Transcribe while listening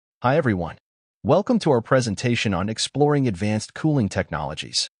Hi everyone. Welcome to our presentation on exploring advanced cooling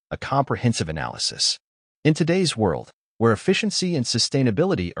technologies, a comprehensive analysis. In today's world, where efficiency and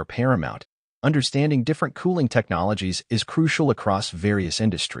sustainability are paramount, understanding different cooling technologies is crucial across various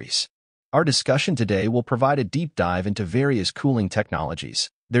industries. Our discussion today will provide a deep dive into various cooling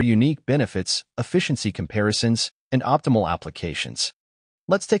technologies, their unique benefits, efficiency comparisons, and optimal applications.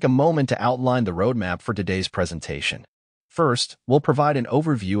 Let's take a moment to outline the roadmap for today's presentation. First, we'll provide an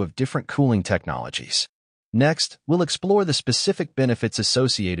overview of different cooling technologies. Next, we'll explore the specific benefits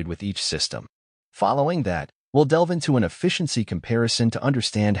associated with each system. Following that, we'll delve into an efficiency comparison to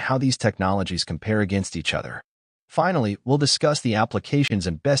understand how these technologies compare against each other. Finally, we'll discuss the applications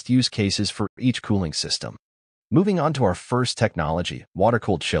and best use cases for each cooling system. Moving on to our first technology,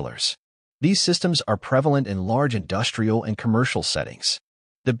 water-cooled chillers. These systems are prevalent in large industrial and commercial settings.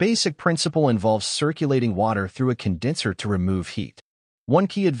 The basic principle involves circulating water through a condenser to remove heat. One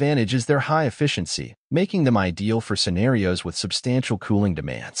key advantage is their high efficiency, making them ideal for scenarios with substantial cooling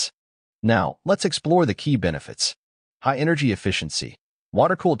demands. Now, let's explore the key benefits. High energy efficiency.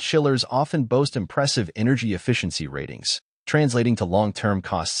 Water-cooled chillers often boast impressive energy efficiency ratings, translating to long-term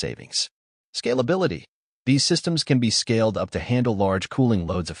cost savings. Scalability. These systems can be scaled up to handle large cooling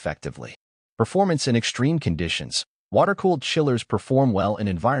loads effectively. Performance in extreme conditions. Water-cooled chillers perform well in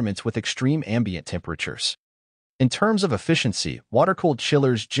environments with extreme ambient temperatures. In terms of efficiency, water-cooled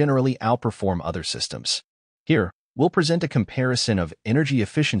chillers generally outperform other systems. Here, we'll present a comparison of energy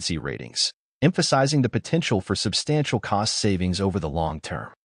efficiency ratings, emphasizing the potential for substantial cost savings over the long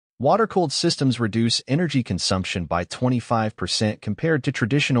term. Water-cooled systems reduce energy consumption by 25% compared to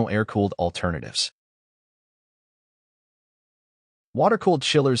traditional air-cooled alternatives. Water-cooled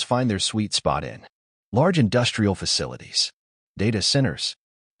chillers find their sweet spot in large industrial facilities, data centers,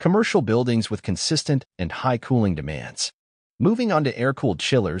 commercial buildings with consistent and high cooling demands. Moving on to air-cooled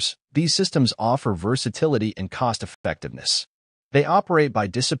chillers, these systems offer versatility and cost-effectiveness. They operate by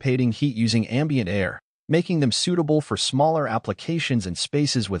dissipating heat using ambient air, making them suitable for smaller applications and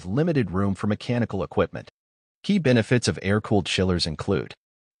spaces with limited room for mechanical equipment. Key benefits of air-cooled chillers include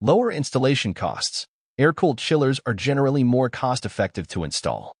lower installation costs. Air-cooled chillers are generally more cost-effective to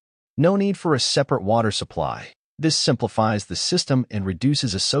install. No need for a separate water supply. This simplifies the system and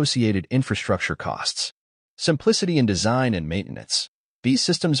reduces associated infrastructure costs. Simplicity in design and maintenance. These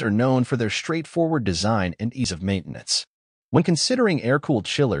systems are known for their straightforward design and ease of maintenance. When considering air-cooled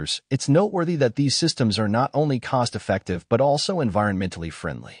chillers, it's noteworthy that these systems are not only cost-effective but also environmentally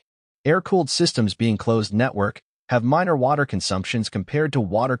friendly. Air-cooled systems, being closed network, have minor water consumptions compared to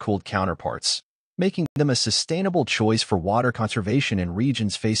water-cooled counterparts, making them a sustainable choice for water conservation in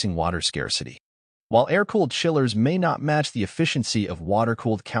regions facing water scarcity. While air-cooled chillers may not match the efficiency of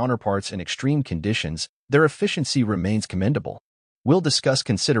water-cooled counterparts in extreme conditions, their efficiency remains commendable. We'll discuss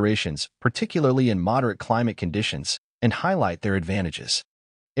considerations, particularly in moderate climate conditions, and highlight their advantages.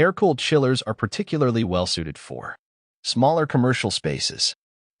 Air-cooled chillers are particularly well-suited for smaller commercial spaces,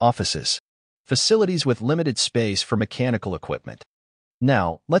 offices, facilities with limited space for mechanical equipment.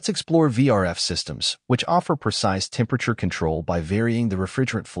 Now, let's explore VRF systems, which offer precise temperature control by varying the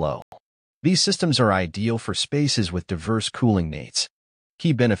refrigerant flow. These systems are ideal for spaces with diverse cooling needs.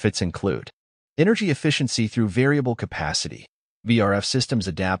 Key benefits include energy efficiency through variable capacity. VRF systems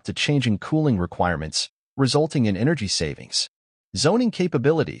adapt to changing cooling requirements, resulting in energy savings. Zoning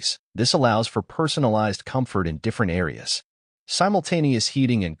capabilities. This allows for personalized comfort in different areas. Simultaneous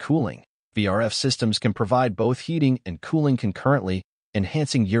heating and cooling. VRF systems can provide both heating and cooling concurrently,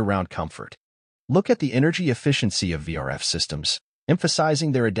 enhancing year-round comfort. Look at the energy efficiency of VRF systems,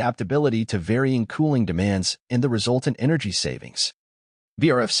 emphasizing their adaptability to varying cooling demands and the resultant energy savings.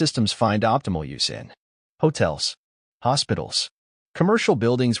 VRF systems find optimal use in hotels, hospitals, commercial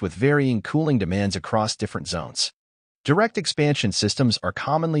buildings with varying cooling demands across different zones. Direct expansion systems are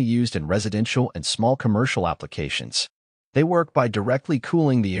commonly used in residential and small commercial applications. They work by directly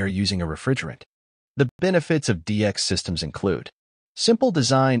cooling the air using a refrigerant. The benefits of DX systems include simple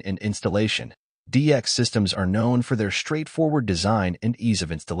design and installation. DX systems are known for their straightforward design and ease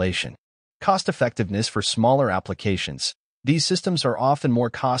of installation. Cost-effectiveness for smaller applications. These systems are often more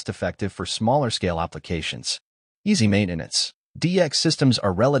cost-effective for smaller-scale applications. Easy maintenance. DX systems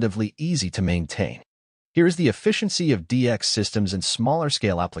are relatively easy to maintain. Here's the efficiency of DX systems in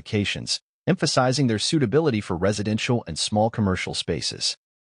smaller-scale applications, emphasizing their suitability for residential and small commercial spaces.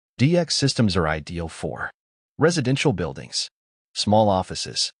 DX systems are ideal for residential buildings, small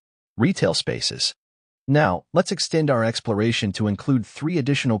offices, retail spaces. Now, let's extend our exploration to include 3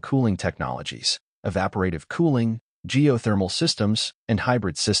 additional cooling technologies: evaporative cooling, geothermal systems, and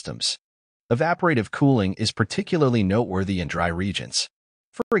hybrid systems. Evaporative cooling is particularly noteworthy in dry regions.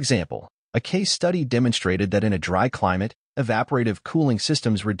 For example, a case study demonstrated that in a dry climate, evaporative cooling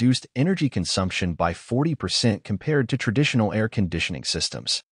systems reduced energy consumption by 40% compared to traditional air conditioning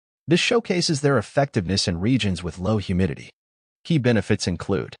systems. This showcases their effectiveness in regions with low humidity. Key benefits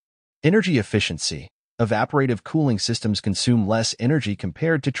include energy efficiency. Evaporative cooling systems consume less energy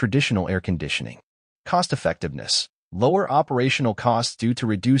compared to traditional air conditioning. Cost effectiveness. Lower operational costs due to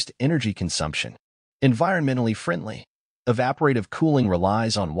reduced energy consumption. Environmentally friendly. Evaporative cooling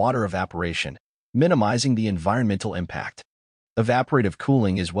relies on water evaporation, minimizing the environmental impact. Evaporative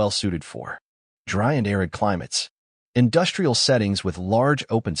cooling is well suited for dry and arid climates, industrial settings with large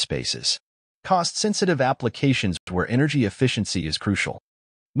open spaces, cost-sensitive applications where energy efficiency is crucial.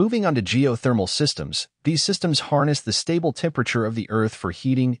 Moving on to geothermal systems, these systems harness the stable temperature of the Earth for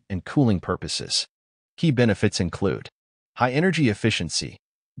heating and cooling purposes. Key benefits include high energy efficiency.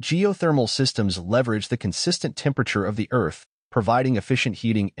 Geothermal systems leverage the consistent temperature of the Earth, providing efficient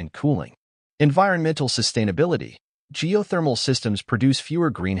heating and cooling. Environmental sustainability. Geothermal systems produce fewer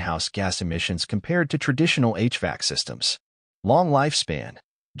greenhouse gas emissions compared to traditional HVAC systems. Long lifespan.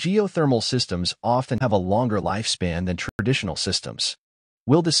 Geothermal systems often have a longer lifespan than traditional systems.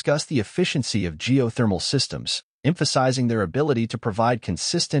 We'll discuss the efficiency of geothermal systems, emphasizing their ability to provide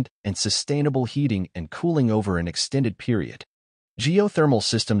consistent and sustainable heating and cooling over an extended period. Geothermal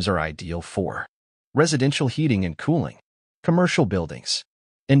systems are ideal for residential heating and cooling, commercial buildings,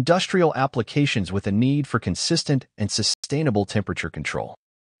 industrial applications with a need for consistent and sustainable temperature control.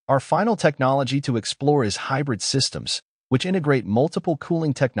 Our final technology to explore is hybrid systems, which integrate multiple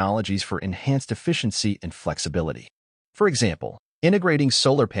cooling technologies for enhanced efficiency and flexibility. For example, integrating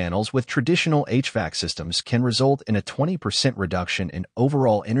solar panels with traditional HVAC systems can result in a 20% reduction in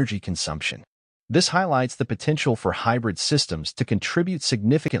overall energy consumption. This highlights the potential for hybrid systems to contribute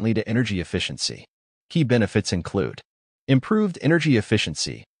significantly to energy efficiency. Key benefits include improved energy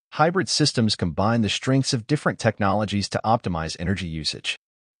efficiency. Hybrid systems combine the strengths of different technologies to optimize energy usage.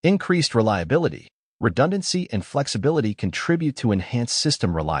 Increased reliability. Redundancy and flexibility contribute to enhanced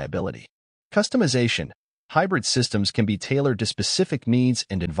system reliability. Customization. Hybrid systems can be tailored to specific needs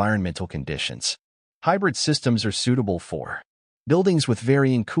and environmental conditions. Hybrid systems are suitable for buildings with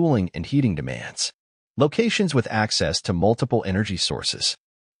varying cooling and heating demands, locations with access to multiple energy sources,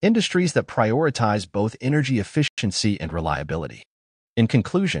 industries that prioritize both energy efficiency and reliability. In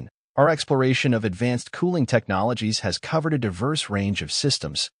conclusion, our exploration of advanced cooling technologies has covered a diverse range of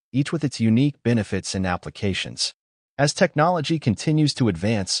systems, each with its unique benefits and applications. As technology continues to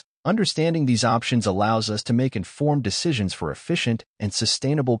advance, understanding these options allows us to make informed decisions for efficient and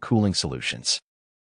sustainable cooling solutions.